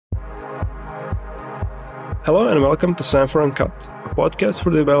Hello and welcome to Sanford Uncut, a podcast for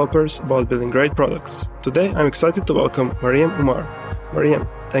developers about building great products. Today I'm excited to welcome Mariam Umar. Mariam,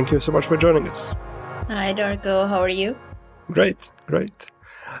 thank you so much for joining us. Hi Darko, how are you? Great.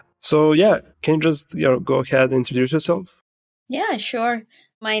 So can you just go ahead and introduce yourself? Yeah, sure.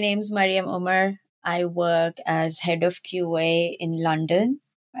 My name's Mariam Umar. I work as head of QA in London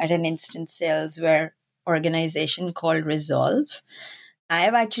at an instant salesware organization called Resolve. I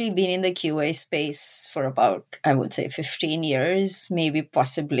have actually been in the QA space for about, I would say, 15 years, maybe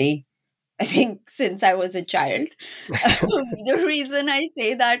possibly, I think, since I was a child. The reason I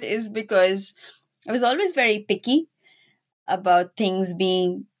say that is because I was always very picky about things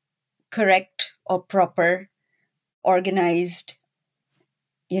being correct or proper, organized.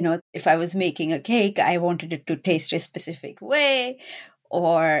 If I was making a cake, I wanted it to taste a specific way.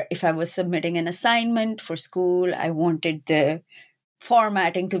 Or if I was submitting an assignment for school, I wanted the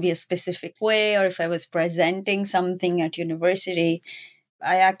formatting to be a specific way. Or if I was presenting something at university,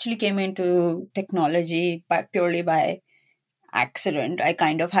 I actually came into technology purely by accident. I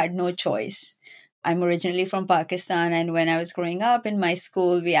kind of had no choice. I'm originally from Pakistan, and when I was growing up in my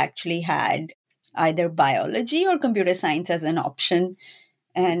school, we actually had either biology or computer science as an option,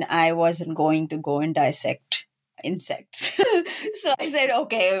 and I wasn't going to go and dissect insects. So I said,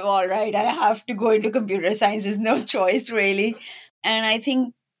 okay, all right, I have to go into computer science. There's no choice, really. And I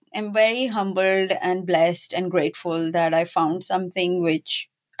think I'm very humbled and blessed and grateful that I found something which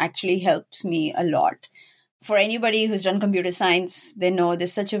actually helps me a lot. For anybody who's done computer science, they know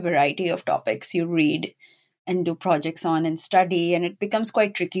there's such a variety of topics you read and do projects on and study, and it becomes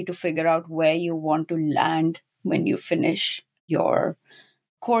quite tricky to figure out where you want to land when you finish your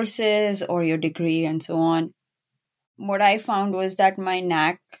courses or your degree and so on. What I found was that my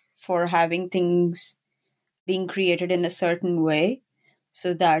knack for having things being created in a certain way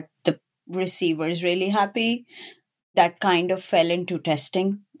so that the receiver is really happy, that kind of fell into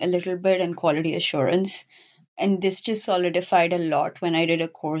testing a little bit and quality assurance. And this just solidified a lot when I did a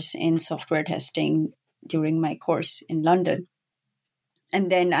course in software testing during my course in London.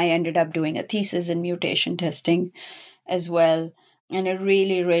 And then I ended up doing a thesis in mutation testing as well. And I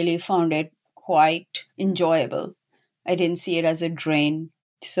really, really found it quite enjoyable. I didn't see it as a drain.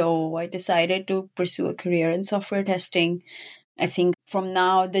 So I decided to pursue a career in software testing. I think from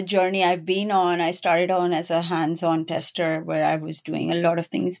now, the journey I've been on, I started on as a hands-on tester where I was doing a lot of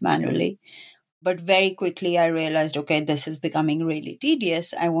things manually. But very quickly, I realized, okay, this is becoming really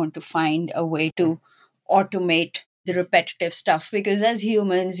tedious. I want to find a way to automate the repetitive stuff because as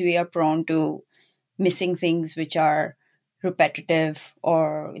humans, we are prone to missing things which are repetitive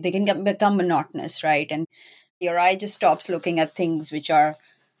or they can become monotonous, right? And your eye just stops looking at things which are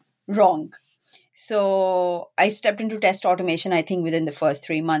wrong. So I stepped into test automation, I think, within the first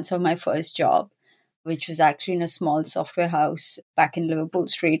 3 months of my first job, which was actually in a small software house back in Liverpool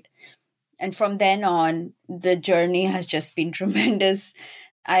Street. And from then on, the journey has just been tremendous.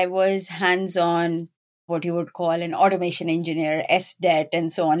 I was hands-on, what you would call an automation engineer, SDET,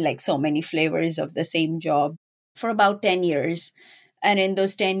 and so on, like so many flavors of the same job for about 10 years. And in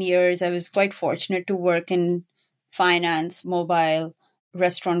those 10 years, I was quite fortunate to work in finance, mobile,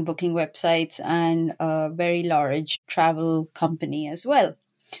 restaurant booking websites, and a very large travel company as well.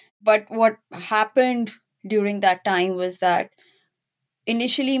 But what happened during that time was that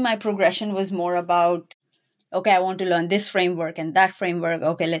initially my progression was more about, okay, I want to learn this framework and that framework.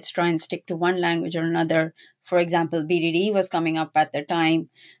 Okay, let's try and stick to one language or another. For example, BDD was coming up at the time,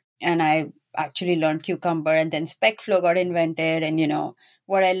 and I actually learned Cucumber, and then SpecFlow got invented. And,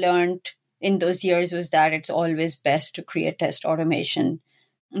 what I learned in those years was that it's always best to create test automation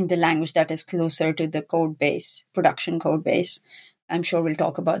in the language that is closer to the code base, production code base. I'm sure we'll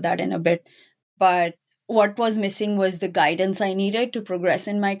talk about that in a bit. But what was missing was the guidance I needed to progress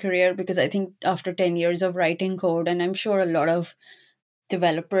in my career, because I think after 10 years of writing code, and I'm sure a lot of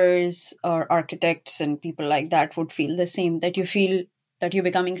developers or architects and people like that would feel the same, that you feel that you're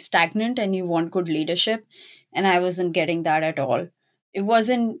becoming stagnant and you want good leadership. And I wasn't getting that at all. It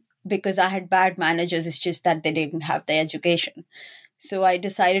wasn't because I had bad managers, it's just that they didn't have the education. So I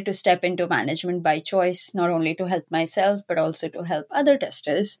decided to step into management by choice, not only to help myself, but also to help other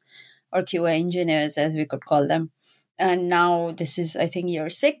testers or QA engineers, as we could call them. And now this is, I think, year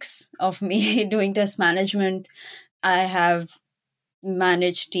 6 of me doing test management. I have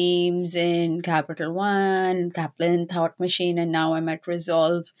managed teams in Capital One, Kaplan, Thought Machine, and now I'm at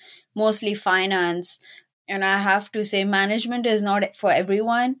Resolve, mostly finance. And I have to say, management is not for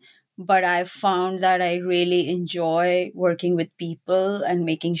everyone, but I've found that I really enjoy working with people and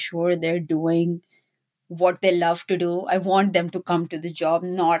making sure they're doing what they love to do. I want them to come to the job,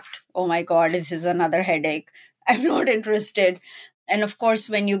 not, oh my God, this is another headache. I'm not interested. And of course,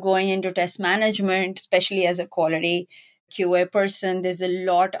 when you're going into test management, especially as a quality QA person, there's a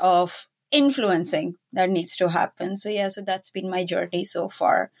lot of influencing that needs to happen. So that's been my journey so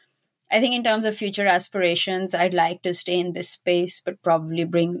far. I think in terms of future aspirations, I'd like to stay in this space, but probably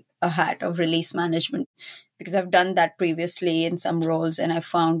bring a hat of release management because I've done that previously in some roles. And I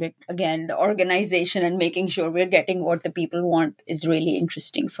found it, again, the organization and making sure we're getting what the people want is really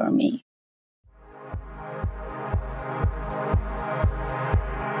interesting for me.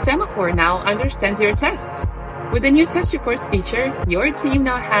 Semaphore now understands your tests. With the new test reports feature, your team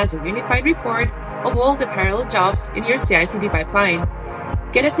now has a unified report of all the parallel jobs in your CI/CD pipeline.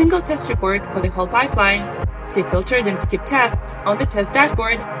 Get a single test report for the whole pipeline, see filtered and skipped tests on the test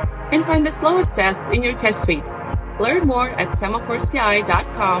dashboard, and find the slowest tests in your test suite. Learn more at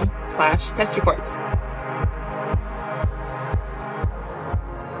semaphoreci.com/test reports.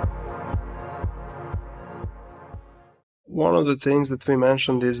 One of the things that we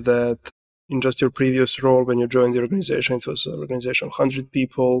mentioned is that in just your previous role, when you joined the organization, it was an organization of 100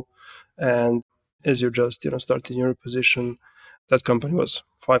 people. And as you just, started your position, that company was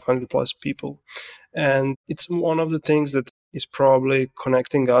 500 plus people. And it's one of the things that is probably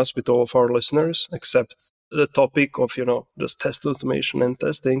connecting us with all of our listeners, except the topic of, just test automation and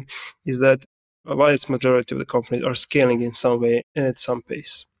testing, is that a vast majority of the companies are scaling in some way and at some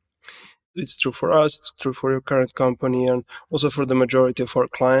pace. It's true for us, it's true for your current company, and also for the majority of our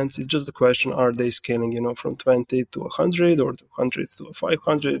clients. It's just the question, are they scaling, from 20 to 100 or 100 to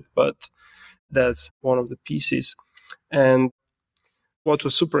 500? But that's one of the pieces. And what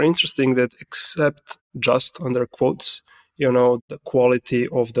was super interesting that except just under quotes, the quality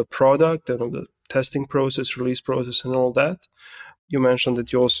of the product and of the testing process, release process, and all that, you mentioned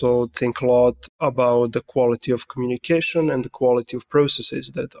that you also think a lot about the quality of communication and the quality of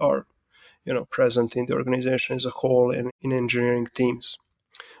processes that are present in the organization as a whole and in engineering teams.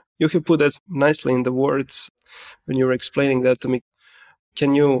 You can put that nicely in the words when you were explaining that to me.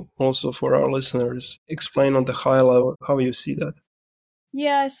 Can you also, for our listeners, explain on the high level how you see that?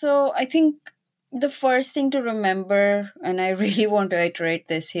 Yeah, so I think the first thing to remember, and I really want to iterate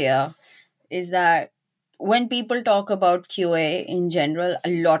this here, is that when people talk about QA in general,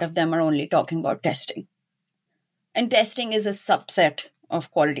 a lot of them are only talking about testing. And testing is a subset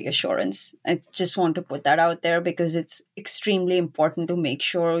of quality assurance. I just want to put that out there because it's extremely important to make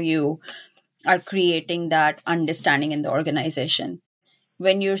sure you are creating that understanding in the organization.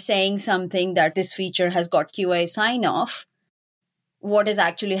 When you're saying something that this feature has got QA sign off, what is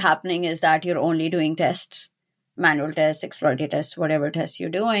actually happening is that you're only doing tests, manual tests, exploratory tests, whatever tests you're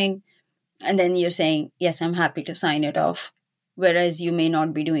doing. And then you're saying, yes, I'm happy to sign it off. Whereas you may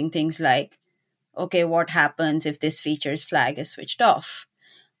not be doing things like, okay, what happens if this feature's flag is switched off?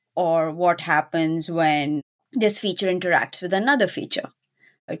 Or what happens when this feature interacts with another feature?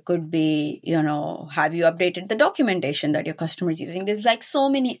 It could be, have you updated the documentation that your customer is using? There's like so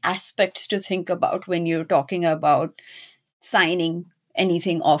many aspects to think about when you're talking about signing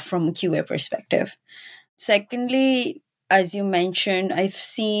anything off from a QA perspective. Secondly, as you mentioned, I've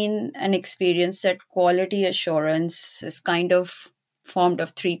seen and experienced that quality assurance is kind of formed of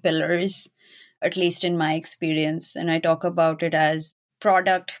 3 pillars, at least in my experience. And I talk about it as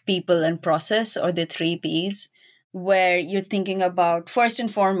product, people, and process, or the 3 Ps, where you're thinking about, first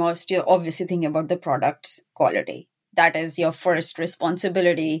and foremost, you're obviously thinking about the product's quality. That is your first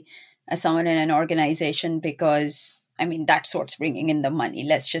responsibility as someone in an organization, because, that's what's bringing in the money.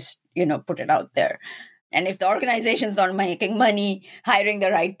 Let's just, put it out there. And if the organization's not making money, hiring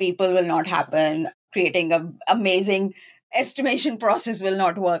the right people will not happen. Creating an amazing estimation process will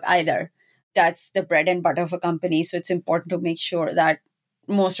not work either. That's the bread and butter of a company. So it's important to make sure that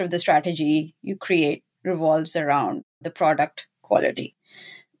most of the strategy you create revolves around the product quality.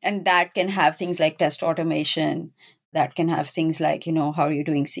 And that can have things like test automation. That can have things like, how are you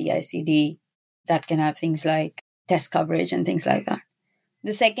doing CI/CD? That can have things like test coverage and things like that.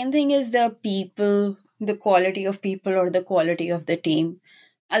 The second thing is the people, the quality of people or the quality of the team.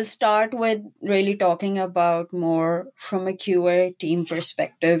 I'll start with really talking about more from a QA team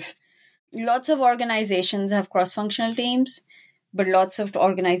perspective. Lots of organizations have cross-functional teams, but lots of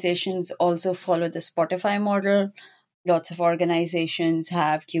organizations also follow the Spotify model. Lots of organizations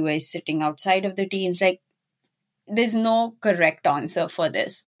have QAs sitting outside of the teams. There's no correct answer for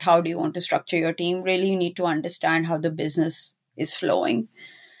this. How do you want to structure your team? Really, you need to understand how the business is flowing.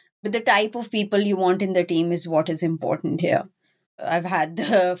 But the type of people you want in the team is what is important here. I've had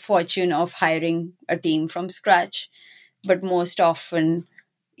the fortune of hiring a team from scratch, but most often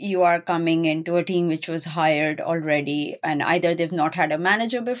you are coming into a team which was hired already, and either they've not had a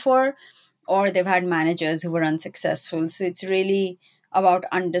manager before or they've had managers who were unsuccessful. So it's really about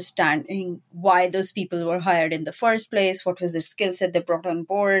understanding why those people were hired in the first place, what was the skill set they brought on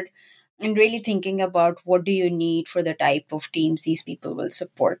board, and really thinking about what do you need for the type of teams these people will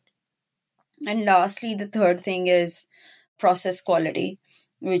support. And lastly, the third thing is process quality,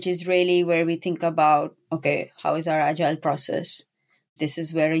 which is really where we think about, okay, how is our agile process? This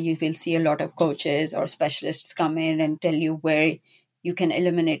is where you will see a lot of coaches or specialists come in and tell you where you can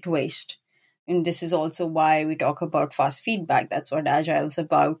eliminate waste. And this is also why we talk about fast feedback. That's what agile is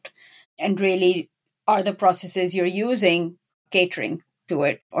about. And really, are the processes you're using catering to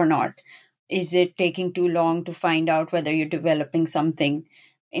it or not? Is it taking too long to find out whether you're developing something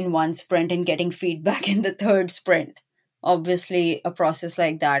in one sprint and getting feedback in the third sprint? Obviously, a process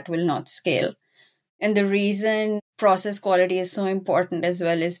like that will not scale. And the reason process quality is so important as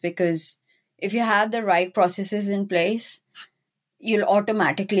well is because if you have the right processes in place, you'll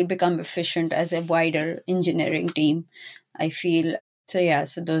automatically become efficient as a wider engineering team, I feel. So yeah,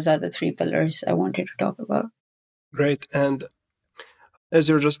 so those are the three pillars I wanted to talk about. Great. And as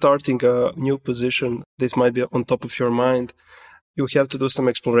you're just starting a new position, this might be on top of your mind. You have to do some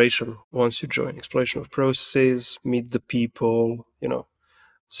exploration once you join. Exploration of processes, meet the people,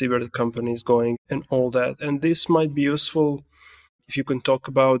 see where the company is going and all that. And this might be useful if you can talk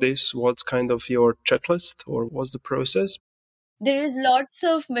about this. What's kind of your checklist or what's the process? There is lots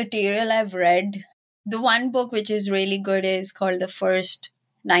of material I've read. The one book which is really good is called The First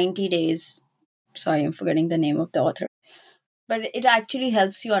 90 Days. Sorry, I'm forgetting the name of the author. But it actually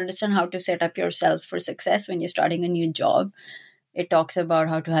helps you understand how to set up yourself for success when you're starting a new job. It talks about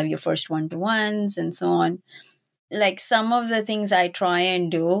how to have your first one-to-ones and so on. Like some of the things I try and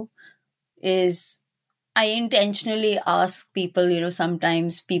do is I intentionally ask people,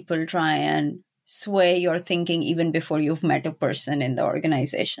 sometimes people try and sway your thinking even before you've met a person in the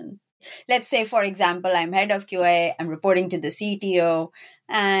organization. Let's say, for example, I'm head of QA, I'm reporting to the CTO,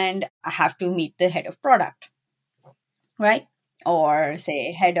 and I have to meet the head of product, right? Or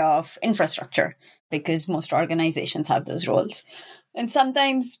say head of infrastructure, because most organizations have those roles. And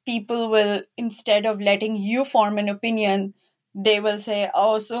sometimes people will, instead of letting you form an opinion, they will say,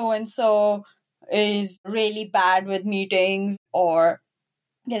 oh, so and so is really bad with meetings, or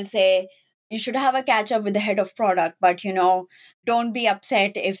they'll say, you should have a catch up with the head of product, but don't be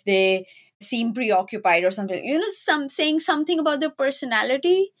upset if they seem preoccupied or something. Saying something about their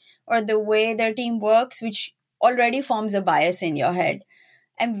personality or the way their team works, which already forms a bias in your head.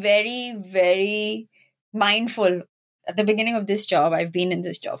 I'm very, very mindful. At the beginning of this job, I've been in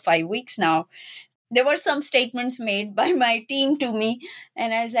this job 5 weeks now. There were some statements made by my team to me,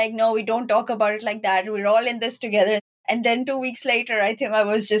 and I was like, no, we don't talk about it like that. We're all in this together. And then 2 weeks later, I think I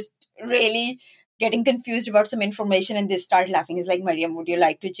was just really getting confused about some information, and they started laughing. It's like, Mariam, would you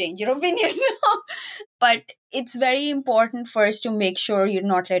like to change your opinion? But it's very important first to make sure you're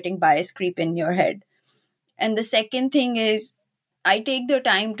not letting bias creep in your head. And the second thing is, I take the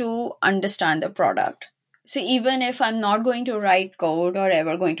time to understand the product. So even if I'm not going to write code or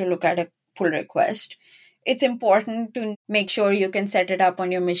ever going to look at a pull request, it's important to make sure you can set it up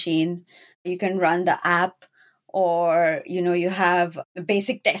on your machine. You can run the app, or you have a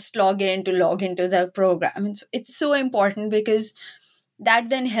basic test login to log into the program. And it's so important because that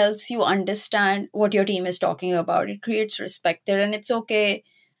then helps you understand what your team is talking about. It creates respect there, and it's okay.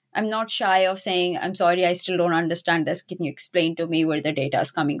 I'm not shy of saying, I'm sorry, I still don't understand this. Can you explain to me where the data is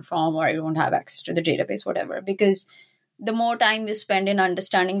coming from, or I don't have access to the database, whatever. Because the more time you spend in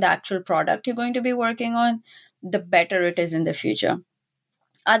understanding the actual product you're going to be working on, the better it is in the future.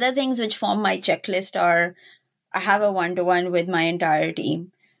 Other things which form my checklist are, I have a one-to-one with my entire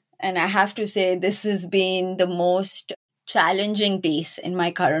team. And I have to say, this has been the most challenging piece in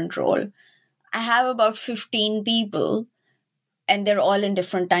my current role. I have about 15 people, and they're all in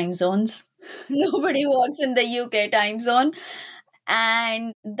different time zones. Nobody works in the UK time zone.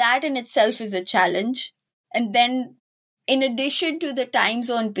 And that in itself is a challenge. And then in addition to the time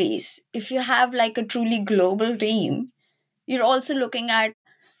zone piece, if you have like a truly global team, you're also looking at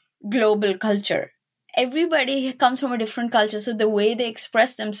global culture. Everybody comes from a different culture. So the way they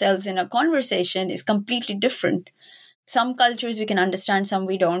express themselves in a conversation is completely different. Some cultures we can understand, some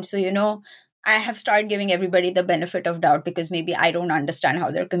we don't. So, I have started giving everybody the benefit of doubt because maybe I don't understand how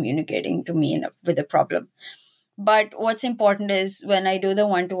they're communicating to me with a problem. But what's important is when I do the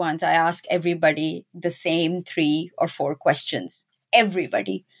one-to-ones, I ask everybody the same 3 or 4 questions.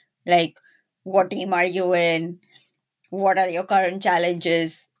 Everybody. Like, what team are you in? What are your current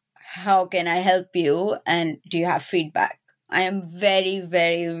challenges? How can I help you? And do you have feedback? I am very,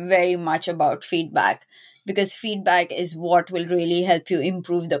 very, very much about feedback, because feedback is what will really help you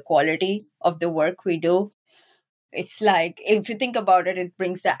improve the quality of the work we do. It's like, if you think about it, it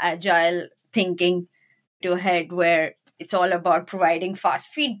brings the agile thinking to a head where it's all about providing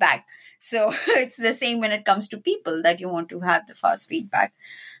fast feedback. So it's the same when it comes to people, that you want to have the fast feedback.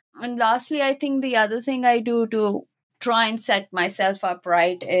 And lastly, I think the other thing I do to try and set myself up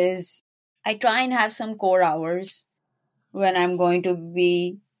right is I try and have some core hours when I'm going to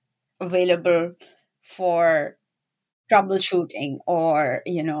be available for troubleshooting or,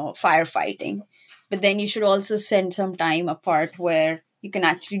 firefighting. But then you should also spend some time apart where you can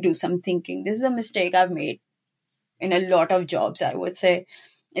actually do some thinking. This is a mistake I've made in a lot of jobs, I would say.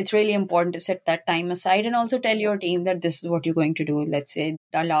 It's really important to set that time aside and also tell your team that this is what you're going to do. Let's say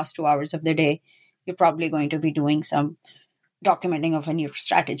the last 2 hours of the day, you're probably going to be doing some documenting of a new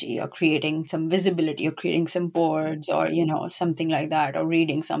strategy, or creating some visibility, or creating some boards, or something like that, or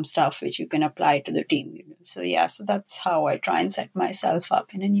reading some stuff which you can apply to the team. So that's how I try and set myself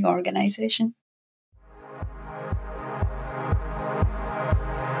up in a new organization.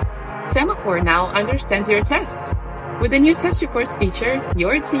 Semaphore now understands your tests. With the new test reports feature,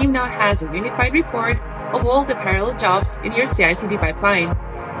 your team now has a unified report of all the parallel jobs in your CI/CD pipeline.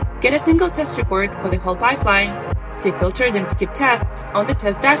 Get a single test report for the whole pipeline, see filtered and skipped tests on the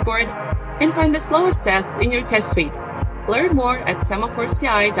test dashboard, and find the slowest tests in your test suite. Learn more at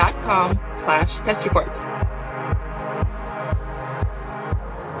semaphoreCI.com/test reports.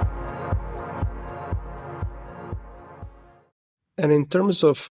 And in terms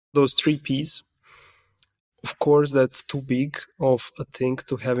of those 3 Ps, of course, that's too big of a thing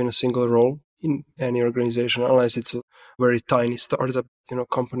to have in a single role in any organization, unless it's a very tiny startup,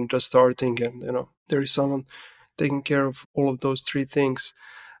 company just starting, and, there is someone taking care of all of those 3 things.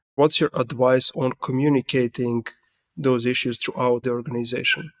 What's your advice on communicating those issues throughout the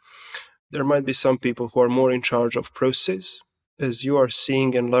organization? There might be some people who are more in charge of process, as you are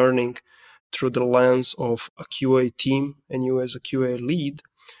seeing and learning through the lens of a QA team and you as a QA lead,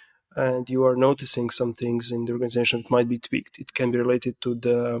 and you are noticing some things in the organization that might be tweaked. It can be related to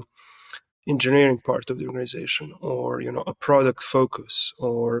the engineering part of the organization, or a product focus,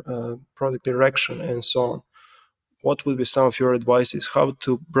 or product direction, and so on. What would be some of your advices how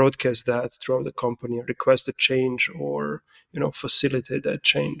to broadcast that throughout the company, request a change, or facilitate that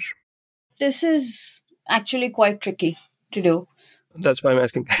change? This is actually quite tricky to do. That's why I'm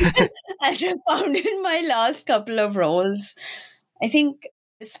asking. As I found in my last couple of roles, I think,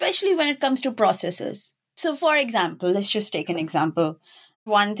 especially when it comes to processes. So, for example, let's just take an example.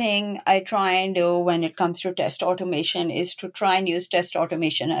 One thing I try and do when it comes to test automation is to try and use test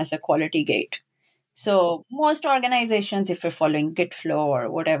automation as a quality gate. So most organizations, if you're following Git flow or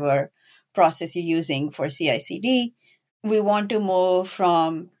whatever process you're using for CI/CD, we want to move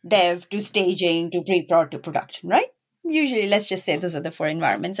from dev to staging to pre-prod to production, right? Usually, let's just say those are the 4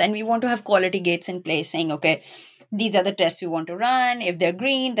 environments. And we want to have quality gates in place saying, okay, these are the tests we want to run. If they're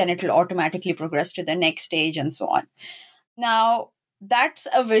green, then it will automatically progress to the next stage and so on. Now, that's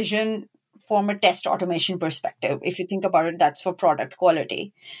a vision from a test automation perspective. If you think about it, that's for product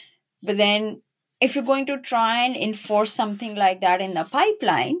quality. But then if you're going to try and enforce something like that in the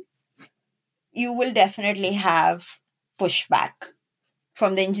pipeline, you will definitely have pushback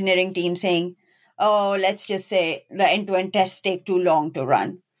from the engineering team saying, oh, let's just say the end-to-end tests take too long to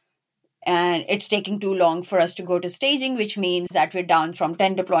run. And it's taking too long for us to go to staging, which means that we're down from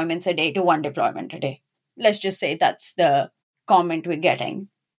 10 deployments a day to 1 deployment a day. Let's just say that's the comment we're getting.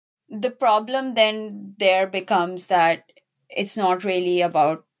 The problem then there becomes that it's not really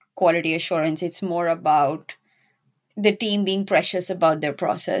about quality assurance. It's more about the team being precious about their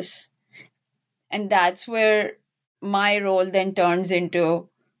process. And that's where my role then turns into,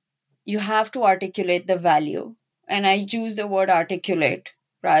 you have to articulate the value. And I choose the word articulate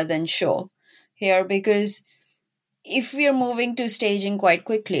rather than show here, because if we're moving to staging quite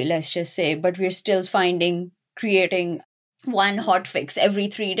quickly, let's just say, but we're still creating one hotfix every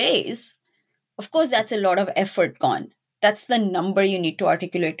 3 days, of course, that's a lot of effort gone. That's the number you need to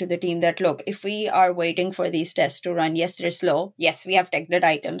articulate to the team that, look, if we are waiting for these tests to run, yes, they're slow. Yes, we have teched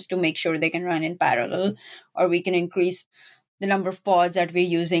items to make sure they can run in parallel, or we can increase the number of pods that we're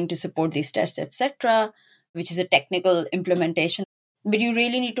using to support these tests, etc., which is a technical implementation. But you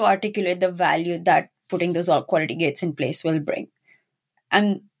really need to articulate the value that putting those quality gates in place will bring.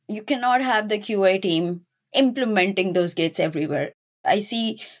 And you cannot have the QA team implementing those gates everywhere. I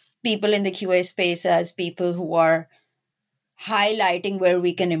see people in the QA space as people who are highlighting where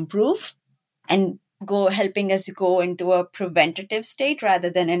we can improve and helping us go into a preventative state rather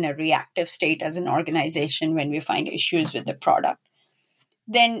than in a reactive state as an organization when we find issues with the product.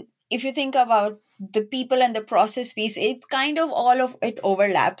 Then if you think about the people and the process piece, it kind of all of it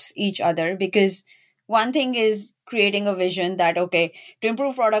overlaps each other, because one thing is creating a vision that, okay, to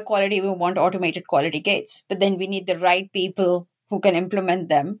improve product quality, we want automated quality gates, but then we need the right people who can implement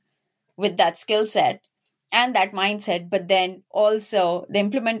them with that skill set and that mindset, but then also the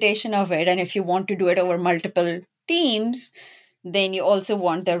implementation of it. And if you want to do it over multiple teams, then you also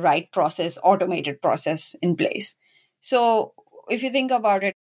want the right process, automated process in place. So if you think about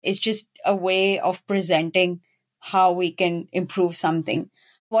it, it's just a way of presenting how we can improve something.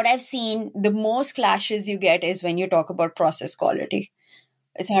 What I've seen, the most clashes you get is when you talk about process quality.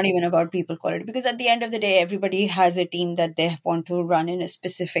 It's not even about people quality, because at the end of the day, everybody has a team that they want to run in a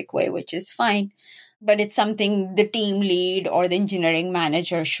specific way, which is fine. But it's something the team lead or the engineering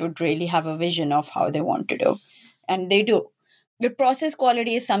manager should really have a vision of how they want to do. And they do. But process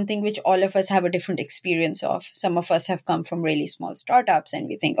quality is something which all of us have a different experience of. Some of us have come from really small startups and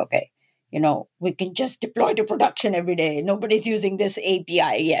we think, okay, we can just deploy to production every day. Nobody's using this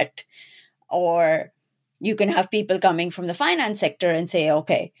API yet. Or you can have people coming from the finance sector and say,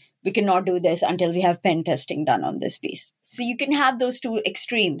 okay, we cannot do this until we have pen testing done on this piece. So you can have those two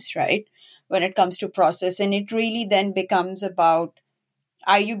extremes, right, when it comes to process. And it really then becomes about,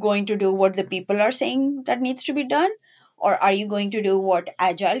 are you going to do what the people are saying that needs to be done? Or are you going to do what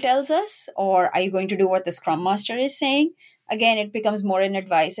Agile tells us? Or are you going to do what the Scrum Master is saying? Again, it becomes more an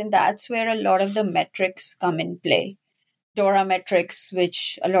advice. And that's where a lot of the metrics come in play. DORA metrics,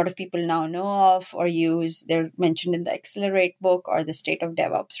 which a lot of people now know of or use, they're mentioned in the Accelerate book or the State of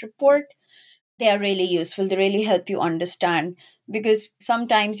DevOps report. They are really useful. They really help you understand, because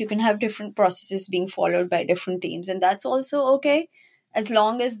sometimes you can have different processes being followed by different teams. And that's also okay, as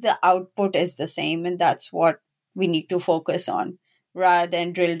long as the output is the same. And that's what we need to focus on, rather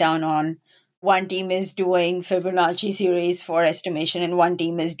than drill down on one team is doing Fibonacci series for estimation and one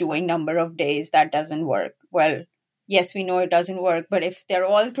team is doing number of days. That doesn't work. Well, yes, we know it doesn't work, but if they're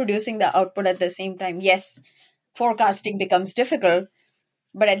all producing the output at the same time, yes, forecasting becomes difficult.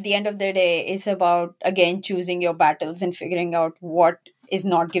 But at the end of the day, it's about, again, choosing your battles and figuring out what is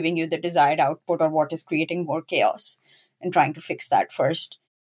not giving you the desired output or what is creating more chaos and trying to fix that first.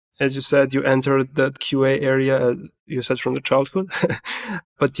 As you said, you entered that QA area, you said from the childhood,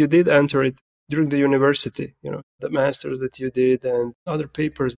 but you did enter it during the university, the masters that you did and other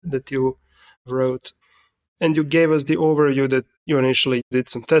papers that you wrote. And you gave us the overview that you initially did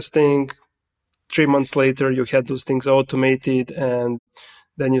some testing. 3 months later, you had those things automated, and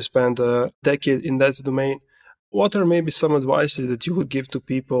then you spent a decade in that domain. What are maybe some advices that you would give to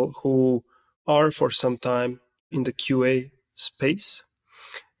people who are for some time in the QA space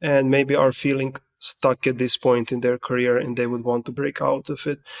and maybe are feeling stuck at this point in their career and they would want to break out of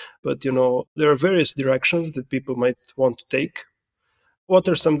it? But, there are various directions that people might want to take. What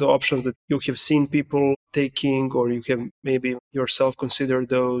are some of the options that you have seen people taking, or you have maybe yourself considered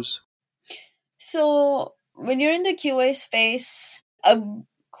those? So when you're in the QA space, a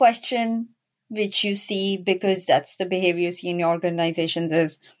question which you see, because that's the behavior you see in your organizations,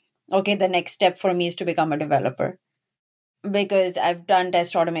 is, okay, the next step for me is to become a developer. Because I've done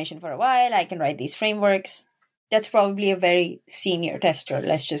test automation for a while, I can write these frameworks. That's probably a very senior tester.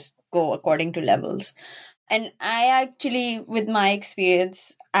 Let's just go according to levels. And I actually, with my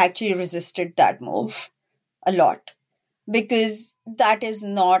experience, actually resisted that move a lot, because that is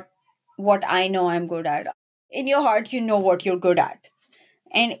not what I know I'm good at. In your heart, you know what you're good at.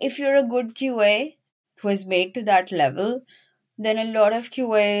 And if you're a good QA who is made to that level, then a lot of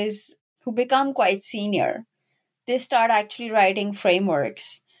QAs who become quite senior, they start actually writing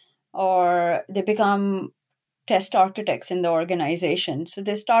frameworks, or they become test architects in the organization. So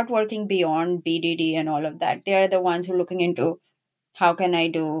they start working beyond BDD and all of that. They are the ones who are looking into, how can I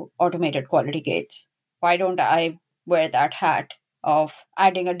do automated quality gates? Why don't I wear that hat of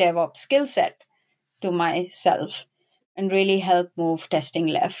adding a DevOps skill set to myself and really help move testing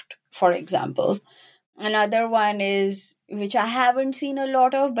left, for example? Another one is, which I haven't seen a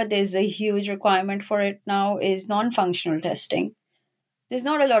lot of, but there's a huge requirement for it now, is non-functional testing. There's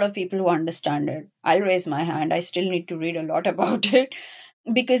not a lot of people who understand it. I'll raise my hand. I still need to read a lot about it,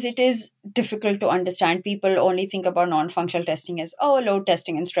 because it is difficult to understand. People only think about non-functional testing as, load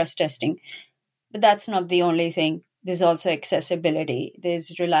testing and stress testing. But that's not the only thing. There's also accessibility,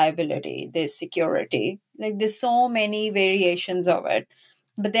 there's reliability, there's security. Like, there's so many variations of it.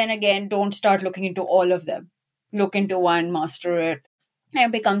 But then again, don't start looking into all of them. Look into one, master it. And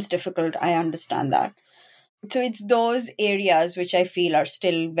it becomes difficult. I understand that. So it's those areas which I feel are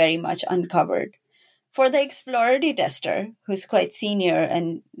still very much uncovered. For the exploratory tester, who's quite senior,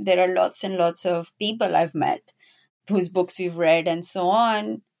 and there are lots and lots of people I've met whose books we've read and so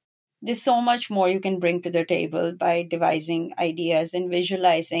on, there's so much more you can bring to the table by devising ideas and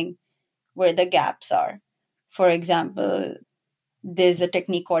visualizing where the gaps are. For example, there's a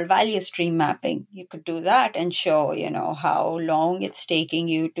technique called value stream mapping. You could do that and show, how long it's taking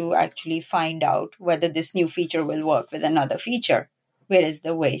you to actually find out whether this new feature will work with another feature. Where is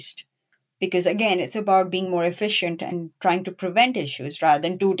the waste? Because again, it's about being more efficient and trying to prevent issues rather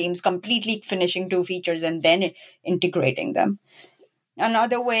than two teams completely finishing two features and then integrating them.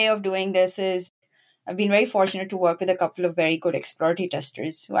 Another way of doing this is I've been very fortunate to work with a couple of very good exploratory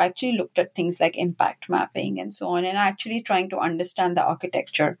testers who actually looked at things like impact mapping and so on, and actually trying to understand the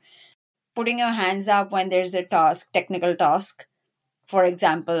architecture. Putting your hands up when there's a technical task. For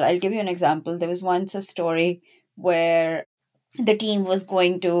example, I'll give you an example. There was once a story where the team was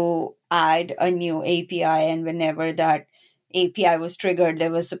going to add a new API, and whenever that API was triggered,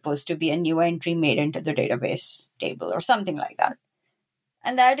 there was supposed to be a new entry made into the database table or something like that.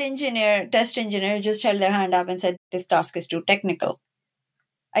 And that test engineer, just held their hand up and said, this task is too technical.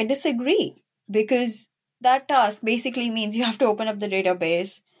 I disagree, because that task basically means you have to open up the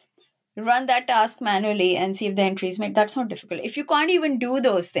database, run that task manually and see if the entry is made. That's not difficult. If you can't even do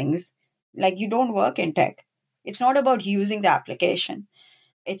those things, like, you don't work in tech. It's not about using the application.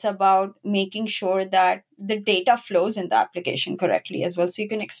 It's about making sure that the data flows in the application correctly as well, so you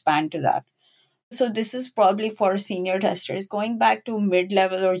can expand to that. So this is probably for senior testers. Going back to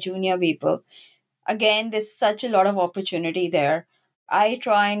mid-level or junior people, again, there's such a lot of opportunity there. I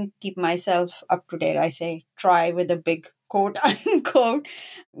try and keep myself up to date. I say try with a big quote unquote,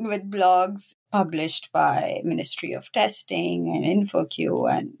 with blogs published by Ministry of Testing and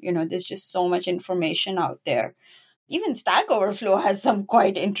InfoQ. And, there's just so much information out there. Even Stack Overflow has some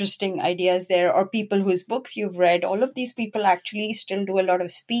quite interesting ideas there, or people whose books you've read. All of these people actually still do a lot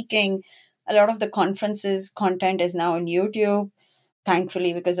of speaking. A lot of the conferences content is now on YouTube.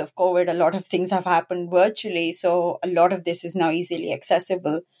 Thankfully, because of COVID, a lot of things have happened virtually. So a lot of this is now easily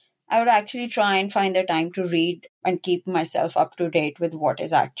accessible. I would actually try and find the time to read and keep myself up to date with what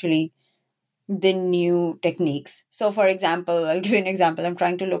is actually the new techniques. So for example, I'll give you an example. I'm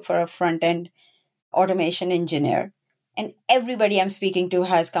trying to look for a front-end automation engineer, and everybody I'm speaking to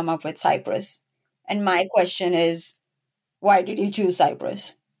has come up with Cypress. And my question is, why did you choose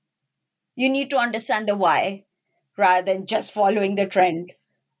Cypress? You need to understand the why rather than just following the trend,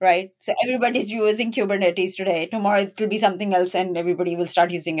 right? So everybody's using Kubernetes today. Tomorrow it will be something else and everybody will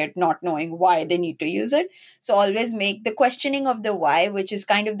start using it, not knowing why they need to use it. So always make the questioning of the why, which is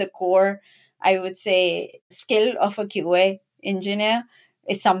kind of the core, I would say, skill of a QA engineer,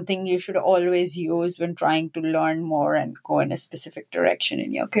 is something you should always use when trying to learn more and go in a specific direction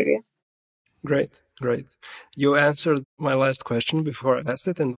in your career. Great. You answered my last question before I asked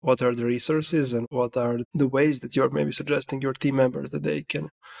it. And what are the resources and what are the ways that you're maybe suggesting your team members that they can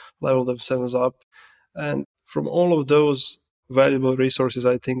level themselves up? And from all of those valuable resources,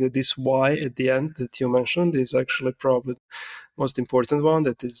 I think that this why at the end that you mentioned is actually probably the most important one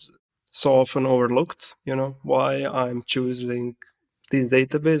that is so often overlooked. Why I'm choosing this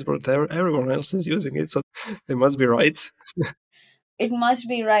database, but everyone else is using it, so they must be right. It must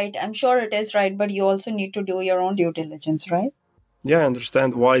be right. I'm sure it is right, but you also need to do your own due diligence, right? Yeah, I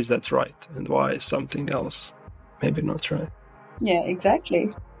understand why is that right and why is something else maybe not right. Yeah, exactly.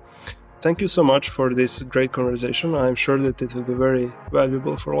 Thank you so much for this great conversation. I'm sure that it will be very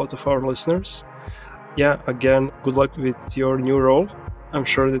valuable for a lot of our listeners. Yeah, again, good luck with your new role. I'm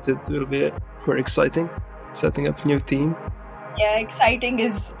sure that it will be very exciting, setting up a new team. Yeah, exciting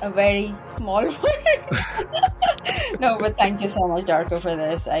is a very small word. No, but thank you so much, Darko, for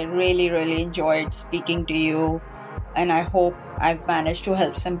this. I really, really enjoyed speaking to you. And I hope I've managed to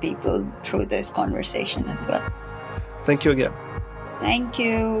help some people through this conversation as well. Thank you again. Thank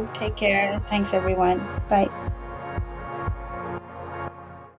you. Take care. Thanks, everyone. Bye.